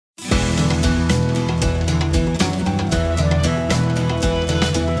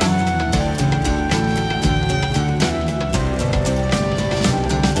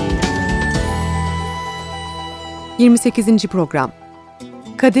28. Program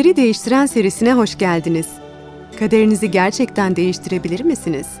Kaderi Değiştiren serisine hoş geldiniz. Kaderinizi gerçekten değiştirebilir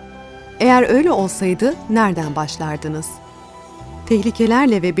misiniz? Eğer öyle olsaydı nereden başlardınız?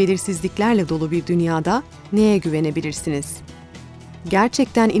 Tehlikelerle ve belirsizliklerle dolu bir dünyada neye güvenebilirsiniz?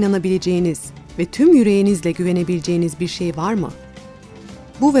 Gerçekten inanabileceğiniz ve tüm yüreğinizle güvenebileceğiniz bir şey var mı?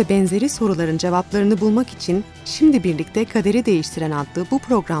 Bu ve benzeri soruların cevaplarını bulmak için şimdi birlikte Kaderi Değiştiren adlı bu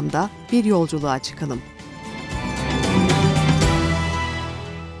programda bir yolculuğa çıkalım.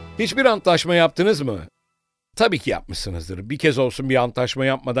 Hiçbir antlaşma yaptınız mı? Tabii ki yapmışsınızdır. Bir kez olsun bir antlaşma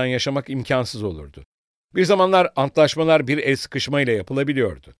yapmadan yaşamak imkansız olurdu. Bir zamanlar antlaşmalar bir el sıkışmayla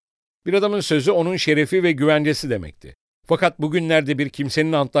yapılabiliyordu. Bir adamın sözü onun şerefi ve güvencesi demekti. Fakat bugünlerde bir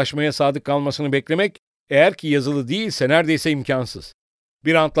kimsenin antlaşmaya sadık kalmasını beklemek, eğer ki yazılı değilse neredeyse imkansız.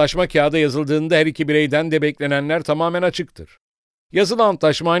 Bir antlaşma kağıda yazıldığında her iki bireyden de beklenenler tamamen açıktır. Yazılı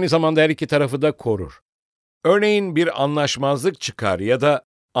antlaşma aynı zamanda her iki tarafı da korur. Örneğin bir anlaşmazlık çıkar ya da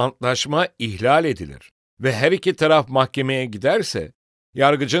antlaşma ihlal edilir ve her iki taraf mahkemeye giderse,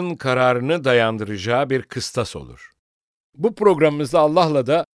 yargıcın kararını dayandıracağı bir kıstas olur. Bu programımızda Allah'la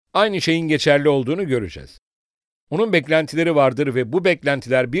da aynı şeyin geçerli olduğunu göreceğiz. Onun beklentileri vardır ve bu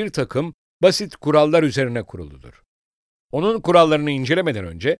beklentiler bir takım basit kurallar üzerine kuruludur. Onun kurallarını incelemeden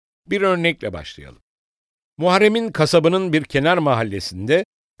önce bir örnekle başlayalım. Muharrem'in kasabının bir kenar mahallesinde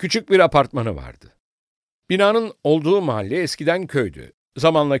küçük bir apartmanı vardı. Binanın olduğu mahalle eskiden köydü.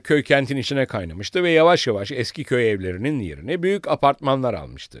 Zamanla köy kentin içine kaynamıştı ve yavaş yavaş eski köy evlerinin yerine büyük apartmanlar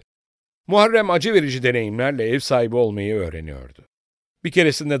almıştı. Muharrem acı verici deneyimlerle ev sahibi olmayı öğreniyordu. Bir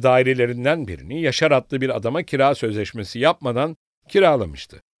keresinde dairelerinden birini Yaşar adlı bir adama kira sözleşmesi yapmadan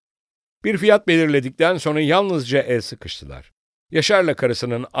kiralamıştı. Bir fiyat belirledikten sonra yalnızca el sıkıştılar. Yaşar'la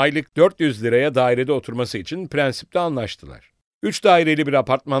karısının aylık 400 liraya dairede oturması için prensipte anlaştılar. 3 daireli bir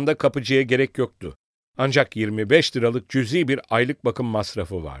apartmanda kapıcıya gerek yoktu. Ancak 25 liralık cüzi bir aylık bakım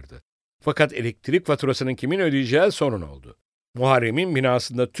masrafı vardı. Fakat elektrik faturasını kimin ödeyeceği sorun oldu. Muharrem'in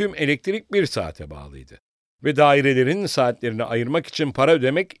binasında tüm elektrik 1 saate bağlıydı. Ve dairelerin saatlerini ayırmak için para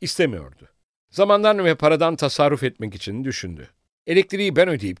ödemek istemiyordu. Zamandan ve paradan tasarruf etmek için düşündü. Elektriği ben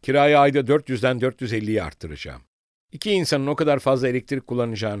ödeyip kirayı ayda 400'den 450'ye arttıracağım. 2 insanın o kadar fazla elektrik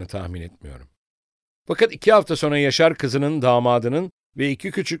kullanacağını tahmin etmiyorum. Fakat 2 hafta sonra Yaşar kızının, damadının ve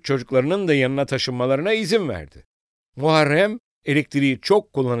 2 küçük çocuklarının da yanına taşınmalarına izin verdi. Muharrem, elektriği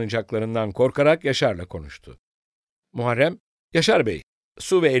çok kullanacaklarından korkarak Yaşar'la konuştu. Muharrem, "Yaşar Bey,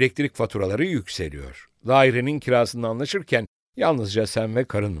 su ve elektrik faturaları yükseliyor. Dairenin kirasını anlaşırken yalnızca sen ve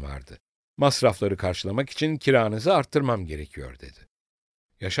karın vardı. Masrafları karşılamak için kiranızı arttırmam gerekiyor," dedi.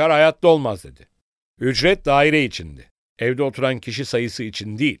 Yaşar, "Hayatta olmaz," dedi. "Ücret daire içindi. Evde oturan kişi sayısı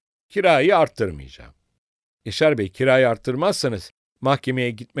için değil, kirayı arttırmayacağım." "Yaşar Bey, kirayı arttırmazsanız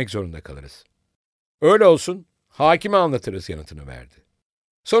mahkemeye gitmek zorunda kalırız." "Öyle olsun, hakime anlatırız," yanıtını verdi.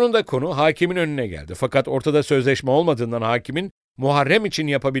 Sonunda konu hakimin önüne geldi. Fakat ortada sözleşme olmadığından hakimin Muharrem için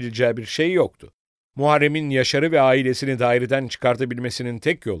yapabileceği bir şey yoktu. Muharrem'in Yaşar'ı ve ailesini daireden çıkartabilmesinin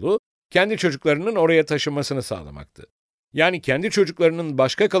tek yolu, kendi çocuklarının oraya taşınmasını sağlamaktı. Yani kendi çocuklarının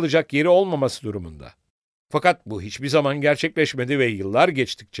başka kalacak yeri olmaması durumunda. Fakat bu hiçbir zaman gerçekleşmedi ve yıllar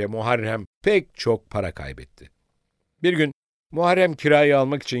geçtikçe Muharrem pek çok para kaybetti. Bir gün Muharrem kirayı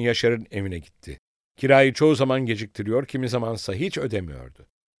almak için Yaşar'ın evine gitti. Kirayı çoğu zaman geciktiriyor, kimi zamansa hiç ödemiyordu.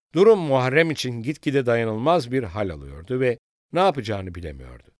 Durum Muharrem için gitgide dayanılmaz bir hal alıyordu ve ne yapacağını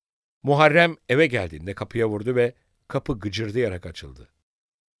bilemiyordu. Muharrem eve geldiğinde kapıya vurdu ve kapı gıcırdayarak açıldı.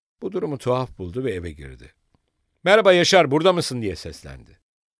 Bu durumu tuhaf buldu ve eve girdi. "Merhaba Yaşar, burada mısın?" diye seslendi.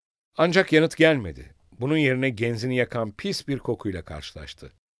 Ancak yanıt gelmedi. Bunun yerine genzini yakan pis bir kokuyla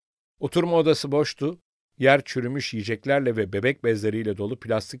karşılaştı. Oturma odası boştu, yer çürümüş yiyeceklerle ve bebek bezleriyle dolu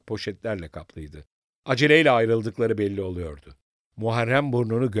plastik poşetlerle kaplıydı. Aceleyle ayrıldıkları belli oluyordu. Muharrem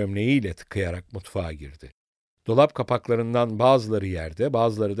burnunu gömleğiyle tıkayarak mutfağa girdi. Dolap kapaklarından bazıları yerde,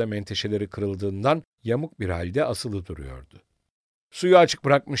 bazıları da menteşeleri kırıldığından yamuk bir halde asılı duruyordu. Suyu açık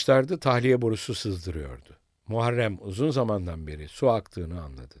bırakmışlardı, tahliye borusu sızdırıyordu. Muharrem uzun zamandan beri su aktığını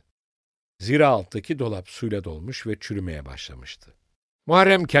anladı. Zira alttaki dolap suyla dolmuş ve çürümeye başlamıştı.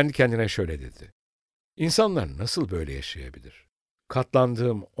 Muharrem kendi kendine şöyle dedi: "İnsanlar nasıl böyle yaşayabilir?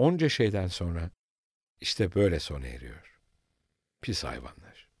 Katlandığım onca şeyden sonra işte böyle sona eriyor. Pis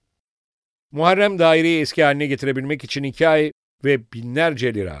hayvanlar." Muharrem daireyi eski haline getirebilmek için 2 ay ve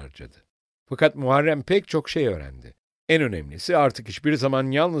binlerce lira harcadı. Fakat Muharrem pek çok şey öğrendi. En önemlisi, artık hiçbir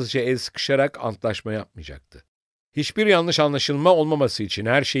zaman yalnızca el sıkışarak antlaşma yapmayacaktı. Hiçbir yanlış anlaşılma olmaması için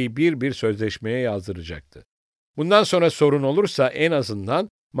her şeyi bir sözleşmeye yazdıracaktı. Bundan sonra sorun olursa en azından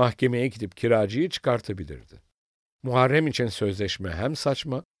mahkemeye gidip kiracıyı çıkartabilirdi. Muharrem için sözleşme hem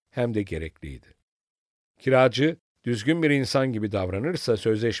saçma hem de gerekliydi. Kiracı düzgün bir insan gibi davranırsa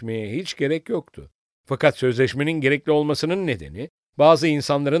sözleşmeye hiç gerek yoktu. Fakat sözleşmenin gerekli olmasının nedeni, bazı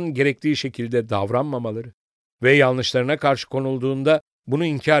insanların gerektiği şekilde davranmamaları ve yanlışlarına karşı konulduğunda bunu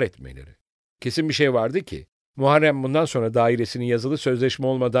inkar etmeleri. Kesin bir şey vardı ki, Muharrem bundan sonra dairesini yazılı sözleşme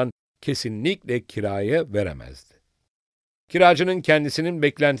olmadan kesinlikle kiraya veremezdi. Kiracının kendisinin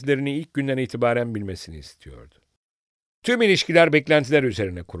beklentilerini ilk günden itibaren bilmesini istiyordu. Tüm ilişkiler beklentiler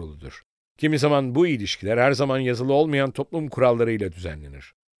üzerine kuruludur. Kimi zaman bu ilişkiler her zaman yazılı olmayan toplum kurallarıyla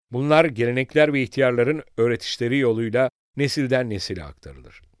düzenlenir. Bunlar gelenekler ve ihtiyarların öğretişleri yoluyla nesilden nesile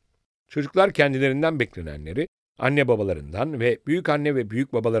aktarılır. Çocuklar kendilerinden beklenenleri anne babalarından ve büyük anne ve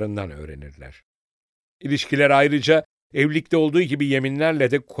büyük babalarından öğrenirler. İlişkiler ayrıca evlilikte olduğu gibi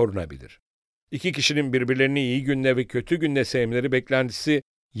yeminlerle de korunabilir. İki kişinin birbirlerini iyi günde ve kötü günde sevmeleri beklentisi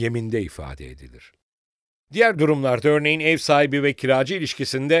yeminde ifade edilir. Diğer durumlarda örneğin ev sahibi ve kiracı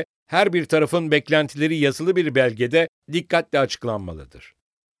ilişkisinde her bir tarafın beklentileri yazılı bir belgede dikkatle açıklanmalıdır.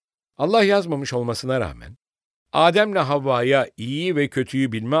 Allah yazmamış olmasına rağmen, Adem'le Havva'ya iyi ve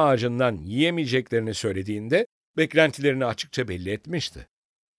kötüyü bilme ağacından yiyemeyeceklerini söylediğinde beklentilerini açıkça belli etmişti.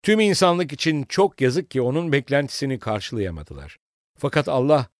 Tüm insanlık için çok yazık ki onun beklentisini karşılayamadılar. Fakat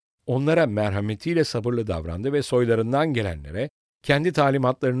Allah onlara merhametiyle sabırlı davrandı ve soylarından gelenlere kendi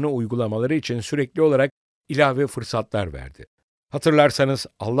talimatlarını uygulamaları için sürekli olarak ilave fırsatlar verdi. Hatırlarsanız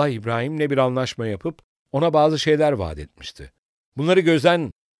Allah İbrahim'le bir anlaşma yapıp ona bazı şeyler vaat etmişti. Bunları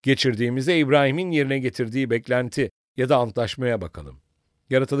gözden geçirdiğimizde İbrahim'in yerine getirdiği beklenti ya da antlaşmaya bakalım.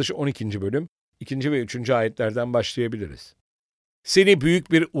 Yaratılış 12. bölüm, 2. ve 3. ayetlerden başlayabiliriz. Seni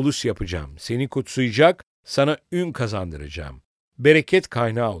büyük bir ulus yapacağım, seni kutsayacak, sana ün kazandıracağım. Bereket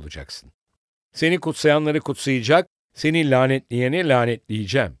kaynağı olacaksın. Seni kutsayanları kutsayacak, seni lanetleyeni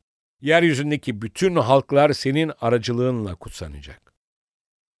lanetleyeceğim. Yeryüzündeki bütün halklar senin aracılığınla kutsanacak.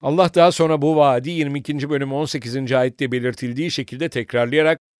 Allah daha sonra bu vaadi 22. bölüm 18. ayette belirtildiği şekilde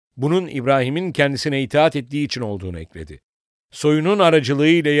tekrarlayarak bunun İbrahim'in kendisine itaat ettiği için olduğunu ekledi. Soyunun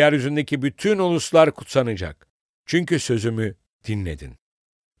aracılığıyla yeryüzündeki bütün uluslar kutsanacak. Çünkü sözümü dinledin.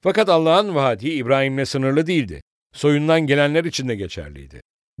 Fakat Allah'ın vaadi İbrahim'le sınırlı değildi. Soyundan gelenler için de geçerliydi.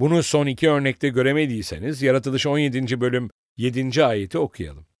 Bunu son iki örnekte göremediyseniz Yaratılış 17. bölüm 7. ayeti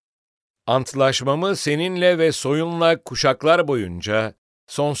okuyalım. Antlaşmamı seninle ve soyunla kuşaklar boyunca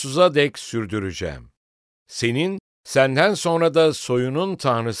sonsuza dek sürdüreceğim. Senden sonra da soyunun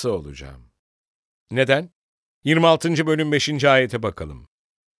tanrısı olacağım. Neden? 26. bölüm 5. ayete bakalım.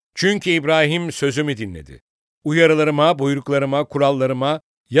 Çünkü İbrahim sözümü dinledi. Uyarılarıma, buyruklarıma, kurallarıma,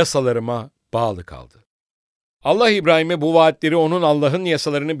 yasalarıma bağlı kaldı. Allah İbrahim'e bu vaatleri onun Allah'ın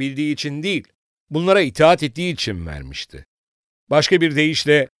yasalarını bildiği için değil, bunlara itaat ettiği için vermişti. Başka bir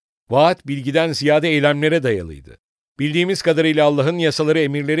deyişle, vaat bilgiden ziyade eylemlere dayalıydı. Bildiğimiz kadarıyla Allah'ın yasaları,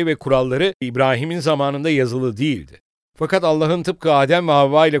 emirleri ve kuralları İbrahim'in zamanında yazılı değildi. Fakat Allah'ın tıpkı Adem ve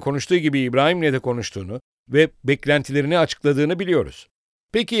Havva ile konuştuğu gibi İbrahim'le de konuştuğunu ve beklentilerini açıkladığını biliyoruz.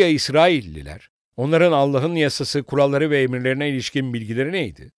 Peki ya İsrailliler? Onların Allah'ın yasası, kuralları ve emirlerine ilişkin bilgileri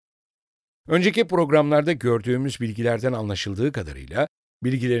neydi? Önceki programlarda gördüğümüz bilgilerden anlaşıldığı kadarıyla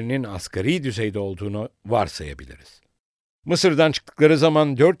bilgilerinin asgari düzeyde olduğunu varsayabiliriz. Mısır'dan çıktıkları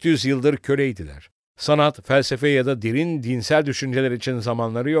zaman 400 yıldır köleydiler. Sanat, felsefe ya da derin dinsel düşünceler için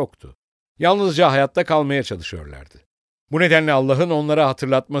zamanları yoktu. Yalnızca hayatta kalmaya çalışıyorlardı. Bu nedenle Allah'ın onlara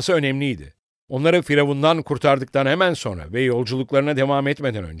hatırlatması önemliydi. Onları Firavundan kurtardıktan hemen sonra ve yolculuklarına devam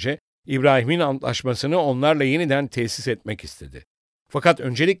etmeden önce İbrahim'in antlaşmasını onlarla yeniden tesis etmek istedi. Fakat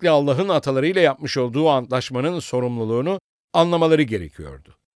öncelikle Allah'ın atalarıyla yapmış olduğu antlaşmanın sorumluluğunu anlamaları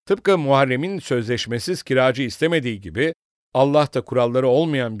gerekiyordu. Tıpkı Muharrem'in sözleşmesiz kiracı istemediği gibi Allah da kuralları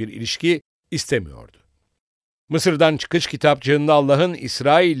olmayan bir ilişki istemiyordu. Mısır'dan çıkış kitapçığında Allah'ın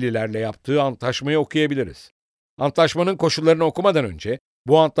İsraillilerle yaptığı antlaşmayı okuyabiliriz. Antlaşmanın koşullarını okumadan önce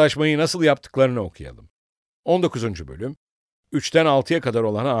bu antlaşmayı nasıl yaptıklarını okuyalım. 19. bölüm, 3'ten 6'ya kadar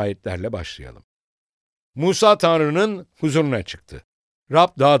olan ayetlerle başlayalım. Musa Tanrı'nın huzuruna çıktı.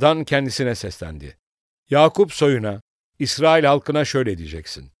 Rab dağdan kendisine seslendi. Yakup soyuna, İsrail halkına şöyle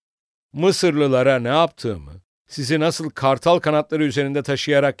diyeceksin. Mısırlılara ne yaptığımı, sizi nasıl kartal kanatları üzerinde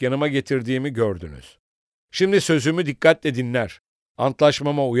taşıyarak yanıma getirdiğimi gördünüz. Şimdi sözümü dikkatle dinler.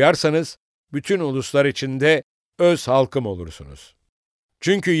 Antlaşmama uyarsanız, bütün uluslar içinde öz halkım olursunuz.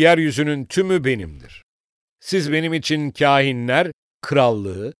 Çünkü yeryüzünün tümü benimdir. Siz benim için kâhinler,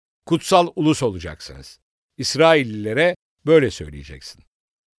 krallığı, kutsal ulus olacaksınız. İsraillilere böyle söyleyeceksin.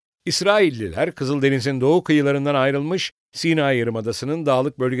 İsrailliler Kızıldeniz'in doğu kıyılarından ayrılmış Sina Yarımadası'nın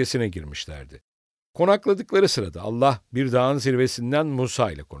dağlık bölgesine girmişlerdi. Konakladıkları sırada Allah bir dağın zirvesinden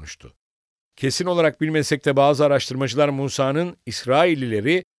Musa ile konuştu. Kesin olarak bilmesek de bazı araştırmacılar Musa'nın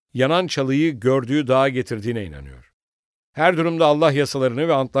İsraillileri yanan çalıyı gördüğü dağa getirdiğine inanıyor. Her durumda Allah yasalarını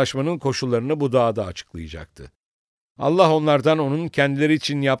ve antlaşmanın koşullarını bu dağda açıklayacaktı. Allah onlardan onun kendileri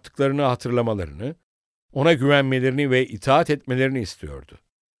için yaptıklarını hatırlamalarını, ona güvenmelerini ve itaat etmelerini istiyordu.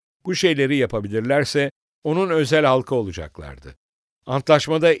 Bu şeyleri yapabilirlerse onun özel halkı olacaklardı.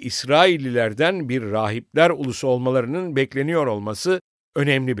 Antlaşmada İsraillilerden bir rahipler ulusu olmalarının bekleniyor olması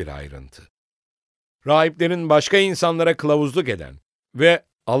önemli bir ayrıntı. Rahiplerin başka insanlara kılavuzluk eden ve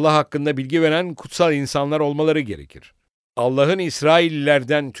Allah hakkında bilgi veren kutsal insanlar olmaları gerekir. Allah'ın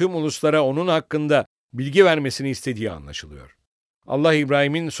İsraillilerden tüm uluslara onun hakkında bilgi vermesini istediği anlaşılıyor. Allah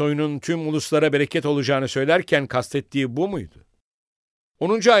İbrahim'in soyunun tüm uluslara bereket olacağını söylerken kastettiği bu muydu?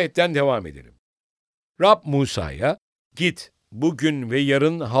 10. ayetten devam edelim. Rab Musa'ya, "Git, bugün ve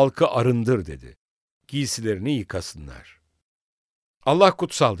yarın halkı arındır," dedi. "Giysilerini yıkasınlar." Allah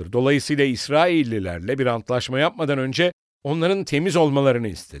kutsaldır. Dolayısıyla İsraillilerle bir antlaşma yapmadan önce onların temiz olmalarını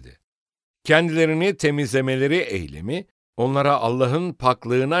istedi. Kendilerini temizlemeleri eylemi, onlara Allah'ın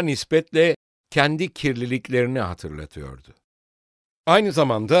paklığına nispetle kendi kirliliklerini hatırlatıyordu. Aynı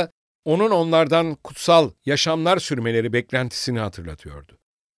zamanda onun onlardan kutsal yaşamlar sürmeleri beklentisini hatırlatıyordu.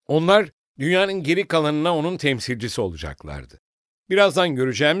 Onlar dünyanın geri kalanına onun temsilcisi olacaklardı. Birazdan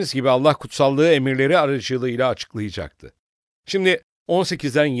göreceğimiz gibi Allah kutsallığı emirleri aracılığıyla açıklayacaktı. Şimdi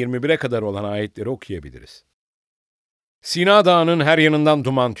 18'den 21'e kadar olan ayetleri okuyabiliriz. Sina Dağı'nın her yanından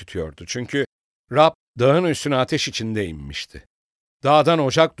duman tütüyordu. Çünkü Rab dağın üstüne ateş içinde inmişti. Dağdan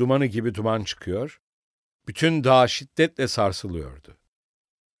ocak dumanı gibi duman çıkıyor, bütün dağ şiddetle sarsılıyordu.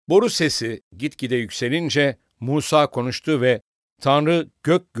 Boru sesi gitgide yükselince Musa konuştu ve Tanrı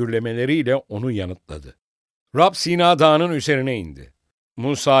gök gürlemeleriyle onu yanıtladı. Rab Sina Dağı'nın üzerine indi.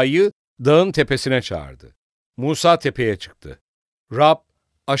 Musa'yı dağın tepesine çağırdı. Musa tepeye çıktı. Rab,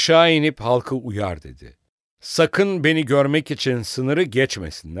 "Aşağı inip halkı uyar," dedi. "Sakın beni görmek için sınırı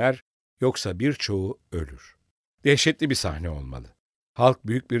geçmesinler, yoksa birçoğu ölür." Dehşetli bir sahne olmalı. Halk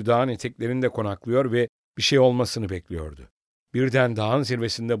büyük bir dağın eteklerinde konaklıyor ve bir şey olmasını bekliyordu. Birden dağın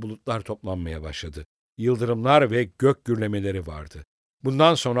zirvesinde bulutlar toplanmaya başladı. Yıldırımlar ve gök gürlemeleri vardı.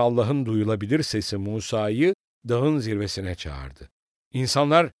 Bundan sonra Allah'ın duyulabilir sesi Musa'yı dağın zirvesine çağırdı.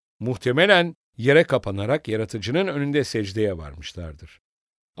 İnsanlar muhtemelen yere kapanarak yaratıcının önünde secdeye varmışlardır.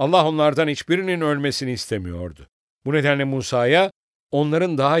 Allah onlardan hiçbirinin ölmesini istemiyordu. Bu nedenle Musa'ya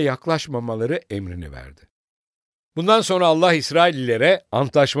onların daha yaklaşmamaları emrini verdi. Bundan sonra Allah İsraillilere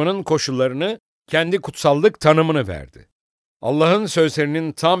antlaşmanın koşullarını, kendi kutsallık tanımını verdi. Allah'ın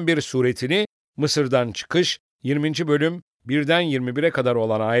sözlerinin tam bir suretini Mısır'dan çıkış 20. bölüm 1'den 21'e kadar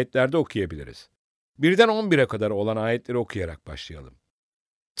olan ayetlerde okuyabiliriz. 1'den 11'e kadar olan ayetleri okuyarak başlayalım.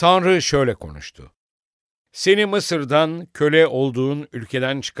 Tanrı şöyle konuştu. "Seni Mısır'dan, köle olduğun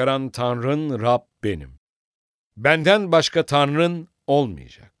ülkeden çıkaran Tanrın Rab benim. Benden başka Tanrın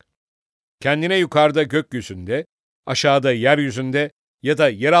olmayacak. Kendine yukarıda gökyüzünde, aşağıda yeryüzünde ya da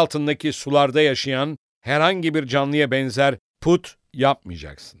yer altındaki sularda yaşayan herhangi bir canlıya benzer put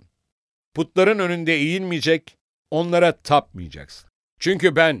yapmayacaksın. Putların önünde eğilmeyecek, onlara tapmayacaksın.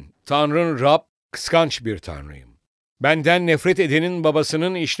 Çünkü ben, Tanrın Rab, kıskanç bir Tanrıyım. Benden nefret edenin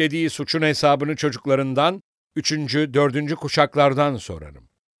babasının işlediği suçun hesabını çocuklarından, 3. 4. kuşaklardan sorarım.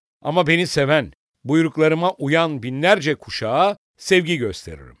 Ama beni seven, buyruklarıma uyan binlerce kuşağa sevgi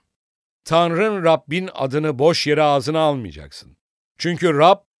gösteririm. Tanrın Rabbin adını boş yere ağzına almayacaksın. Çünkü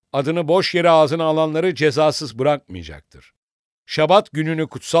Rab, adını boş yere ağzına alanları cezasız bırakmayacaktır. Şabat gününü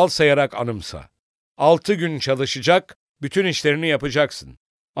kutsal sayarak anımsa. 6 gün çalışacak, bütün işlerini yapacaksın.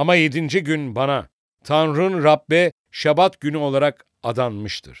 Ama 7. gün bana, Tanrın Rabbe Şabat günü olarak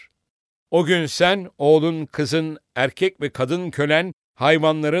adanmıştır. O gün sen, oğlun, kızın, erkek ve kadın kölen,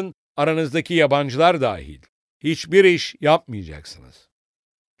 hayvanların, aranızdaki yabancılar dahil, hiçbir iş yapmayacaksınız.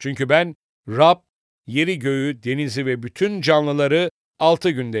 Çünkü ben, Rab, yeri göğü, denizi ve bütün canlıları 6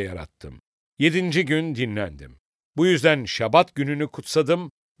 günde yarattım. 7. gün dinlendim. Bu yüzden Şabat gününü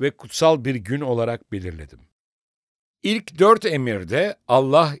kutsadım ve kutsal bir gün olarak belirledim. İlk 4 emirde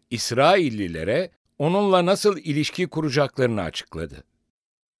Allah İsraillilere onunla nasıl ilişki kuracaklarını açıkladı.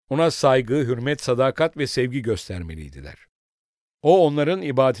 Ona saygı, hürmet, sadakat ve sevgi göstermeliydiler. O onların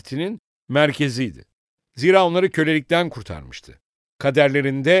ibadetinin merkeziydi. Zira onları kölelikten kurtarmıştı.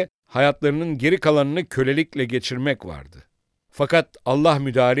 Kaderlerinde hayatlarının geri kalanını kölelikle geçirmek vardı. Fakat Allah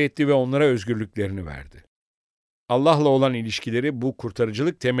müdahale etti ve onlara özgürlüklerini verdi. Allah'la olan ilişkileri bu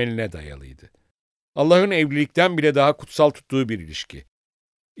kurtarıcılık temeline dayalıydı. Allah'ın evlilikten bile daha kutsal tuttuğu bir ilişki.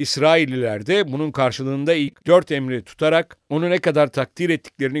 İsrailliler de bunun karşılığında ilk 4 emri tutarak onu ne kadar takdir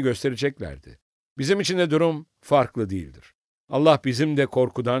ettiklerini göstereceklerdi. Bizim için de durum farklı değildir. Allah bizim de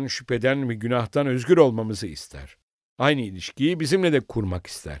korkudan, şüpheden ve günahtan özgür olmamızı ister. Aynı ilişkiyi bizimle de kurmak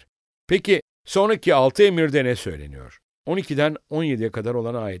ister. Peki sonraki 6 emirde ne söyleniyor? 12'den 17'ye kadar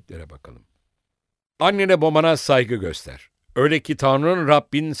olan ayetlere bakalım. Annene babana saygı göster. Öyle ki Tanrın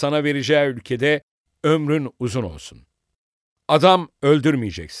Rabbin sana vereceği ülkede ömrün uzun olsun. Adam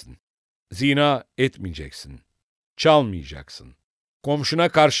öldürmeyeceksin. Zina etmeyeceksin. Çalmayacaksın. Komşuna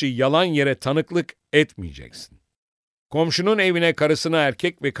karşı yalan yere tanıklık etmeyeceksin. Komşunun evine, karısına,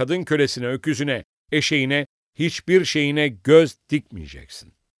 erkek ve kadın kölesine, öküzüne, eşeğine, hiçbir şeyine göz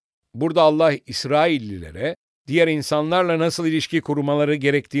dikmeyeceksin. Burada Allah İsraillilere diğer insanlarla nasıl ilişki kurmaları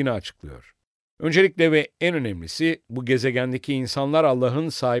gerektiğini açıklıyor. Öncelikle ve en önemlisi bu gezegendeki insanlar Allah'ın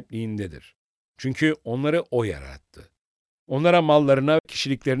sahipliğindedir. Çünkü onları O yarattı. Onlara mallarına,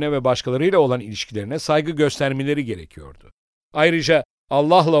 kişiliklerine ve başkalarıyla olan ilişkilerine saygı göstermeleri gerekiyordu. Ayrıca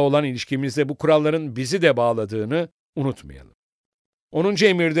Allah'la olan ilişkimizde bu kuralların bizi de bağladığını unutmayalım. 10.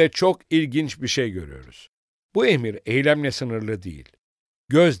 emirde çok ilginç bir şey görüyoruz. Bu emir eylemle sınırlı değil.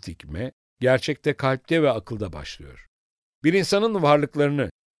 Göz dikme, gerçekte kalpte ve akılda başlıyor. Bir insanın varlıklarını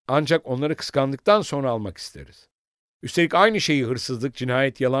ancak onları kıskandıktan sonra almak isteriz. Üstelik aynı şeyi hırsızlık,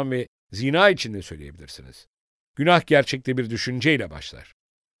 cinayet, yalan ve zina için de söyleyebilirsiniz. Günah gerçekte bir düşünceyle başlar.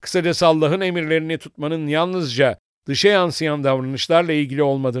 Kısacası Allah'ın emirlerini tutmanın yalnızca dışa yansıyan davranışlarla ilgili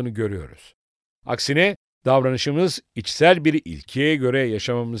olmadığını görüyoruz. Aksine davranışımız içsel bir ilkeye göre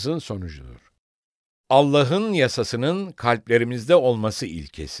yaşamamızın sonucudur. Allah'ın yasasının kalplerimizde olması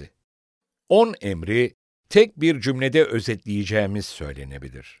ilkesi. 10 emri tek bir cümlede özetleyeceğimiz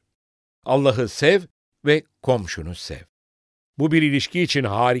söylenebilir. Allah'ı sev ve komşunu sev. Bu bir ilişki için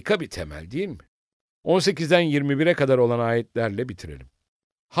harika bir temel değil mi? 18'den 21'e kadar olan ayetlerle bitirelim.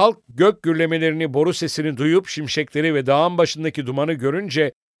 Halk gök gürlemelerini, boru sesini duyup şimşekleri ve dağın başındaki dumanı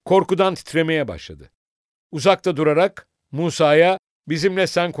görünce korkudan titremeye başladı. Uzakta durarak Musa'ya bizimle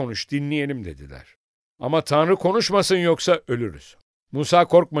sen konuş, dinleyelim dediler. Ama Tanrı konuşmasın yoksa ölürüz. Musa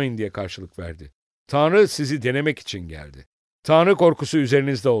korkmayın diye karşılık verdi. Tanrı sizi denemek için geldi. Tanrı korkusu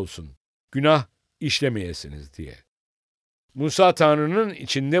üzerinizde olsun. Günah işlemeyesiniz diye. Musa Tanrı'nın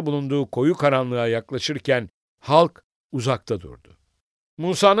içinde bulunduğu koyu karanlığa yaklaşırken halk uzakta durdu.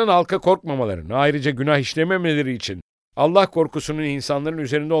 Musa'nın halka korkmamalarını, ayrıca günah işlememeleri için Allah korkusunun insanların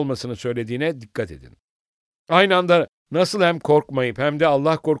üzerinde olmasını söylediğine dikkat edin. Aynı anda nasıl hem korkmayıp hem de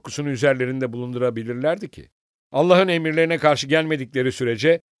Allah korkusunu üzerlerinde bulundurabilirlerdi ki? Allah'ın emirlerine karşı gelmedikleri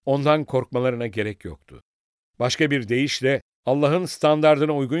sürece ondan korkmalarına gerek yoktu. Başka bir deyişle Allah'ın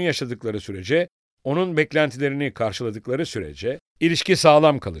standardına uygun yaşadıkları sürece, onun beklentilerini karşıladıkları sürece ilişki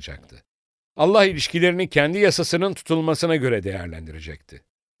sağlam kalacaktı. Allah ilişkilerini kendi yasasının tutulmasına göre değerlendirecekti.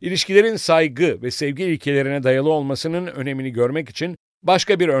 İlişkilerin saygı ve sevgi ilkelerine dayalı olmasının önemini görmek için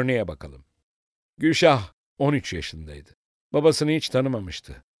başka bir örneğe bakalım. Gülşah 13 yaşındaydı. Babasını hiç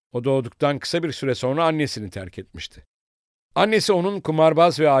tanımamıştı. O doğduktan kısa bir süre sonra annesini terk etmişti. Annesi onun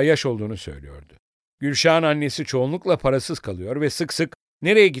kumarbaz ve ayyaş olduğunu söylüyordu. Gülşah'ın annesi çoğunlukla parasız kalıyor ve sık sık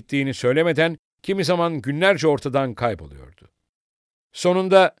nereye gittiğini söylemeden kimi zaman günlerce ortadan kayboluyordu.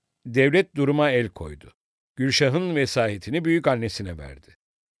 Sonunda devlet duruma el koydu. Gülşah'ın vesayetini büyükannesine verdi.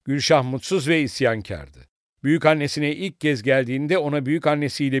 Gülşah mutsuz ve isyankardı. Büyükannesine ilk kez geldiğinde ona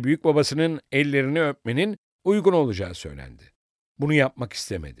büyükannesiyle büyükbabasının ellerini öpmenin uygun olacağı söylendi. Bunu yapmak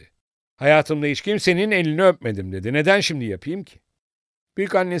istemedi. Hayatımda hiç kimsenin elini öpmedim dedi. Neden şimdi yapayım ki?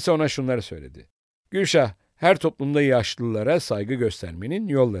 Büyükannesi ona şunları söyledi. Gülşah, her toplumda yaşlılara saygı göstermenin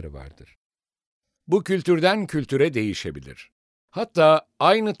yolları vardır. Bu kültürden kültüre değişebilir. Hatta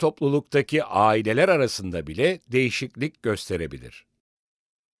aynı topluluktaki aileler arasında bile değişiklik gösterebilir.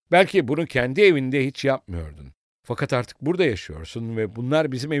 Belki bunu kendi evinde hiç yapmıyordun. Fakat artık burada yaşıyorsun ve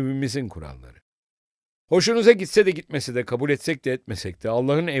bunlar bizim evimizin kuralları. Hoşunuza gitse de gitmese de, kabul etsek de etmesek de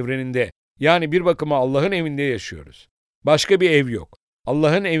Allah'ın evreninde, yani bir bakıma Allah'ın evinde yaşıyoruz. Başka bir ev yok.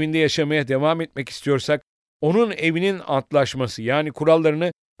 Allah'ın evinde yaşamaya devam etmek istiyorsak, onun evinin antlaşması yani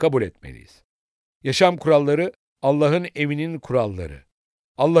kurallarını kabul etmeliyiz. Yaşam kuralları, Allah'ın evinin kuralları.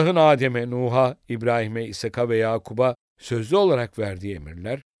 Allah'ın Adem'e, Nuh'a, İbrahim'e, İshak'a ve Yakub'a sözlü olarak verdiği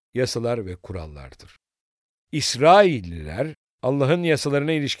emirler, yasalar ve kurallardır. İsrailliler, Allah'ın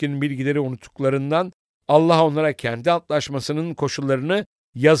yasalarına ilişkin bilgileri unuttuklarından Allah onlara kendi antlaşmasının koşullarını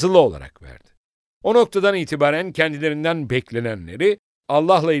yazılı olarak verdi. O noktadan itibaren kendilerinden beklenenleri,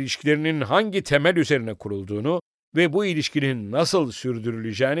 Allah'la ilişkilerinin hangi temel üzerine kurulduğunu ve bu ilişkinin nasıl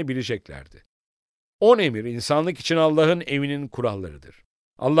sürdürüleceğini bileceklerdi. 10 emir insanlık için Allah'ın evinin kurallarıdır.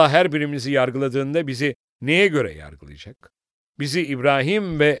 Allah her birimizi yargıladığında bizi neye göre yargılayacak? Bizi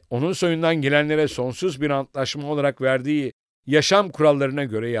İbrahim ve onun soyundan gelenlere sonsuz bir antlaşma olarak verdiği yaşam kurallarına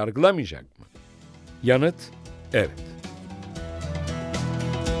göre yargılamayacak mı? Yanıt, evet.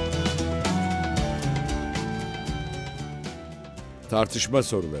 Tartışma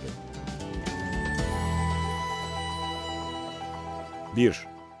soruları. 1.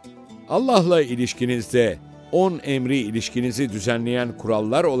 Allah'la ilişkinizde 10 emri ilişkinizi düzenleyen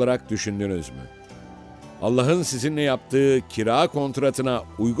kurallar olarak düşündünüz mü? Allah'ın sizinle yaptığı kira kontratına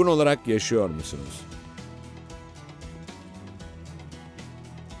uygun olarak yaşıyor musunuz?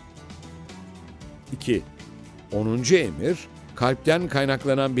 2. 10. emir, kalpten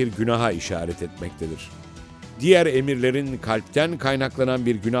kaynaklanan bir günaha işaret etmektedir. Diğer emirlerin kalpten kaynaklanan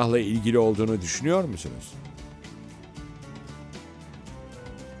bir günahla ilgili olduğunu düşünüyor musunuz?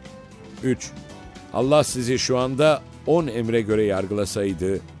 3. Allah sizi şu anda 10 emre göre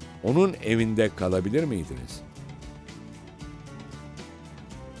yargılasaydı, onun evinde kalabilir miydiniz?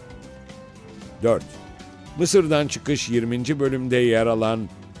 4. Mısır'dan çıkış 20. bölümde yer alan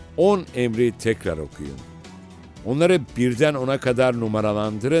 10 emri tekrar okuyun. Onları birden 10'a kadar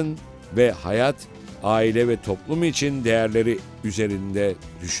numaralandırın ve hayat, aile ve toplum için değerleri üzerinde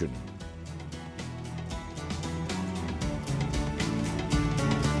düşünün.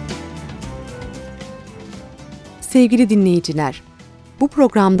 Sevgili dinleyiciler, bu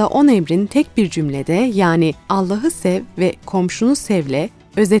programda 10 emrin tek bir cümlede, yani Allah'ı sev ve komşunu sevle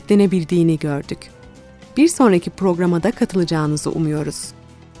özetlenebildiğini gördük. Bir sonraki programa da katılacağınızı umuyoruz.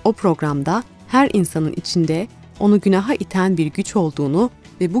 O programda her insanın içinde onu günaha iten bir güç olduğunu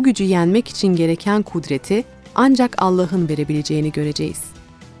ve bu gücü yenmek için gereken kudreti ancak Allah'ın verebileceğini göreceğiz.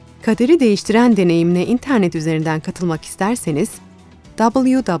 Kaderi değiştiren deneyimine internet üzerinden katılmak isterseniz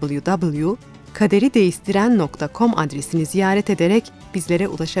www.kaderideistiren.com adresini ziyaret ederek bizlere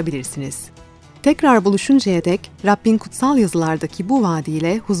ulaşabilirsiniz. Tekrar buluşuncaya dek Rabbin kutsal yazılardaki bu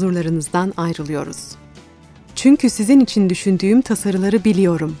vaadiyle huzurlarınızdan ayrılıyoruz. Çünkü sizin için düşündüğüm tasarıları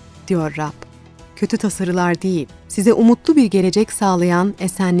biliyorum, diyor Rab. Kötü tasarılar değil, size umutlu bir gelecek sağlayan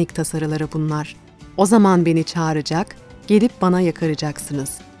esenlik tasarıları bunlar. O zaman beni çağıracak, gelip bana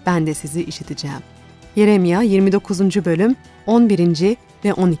yakaracaksınız. Ben de sizi işiteceğim. Yeremya 29. bölüm 11.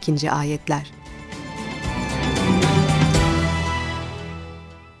 ve 12. ayetler.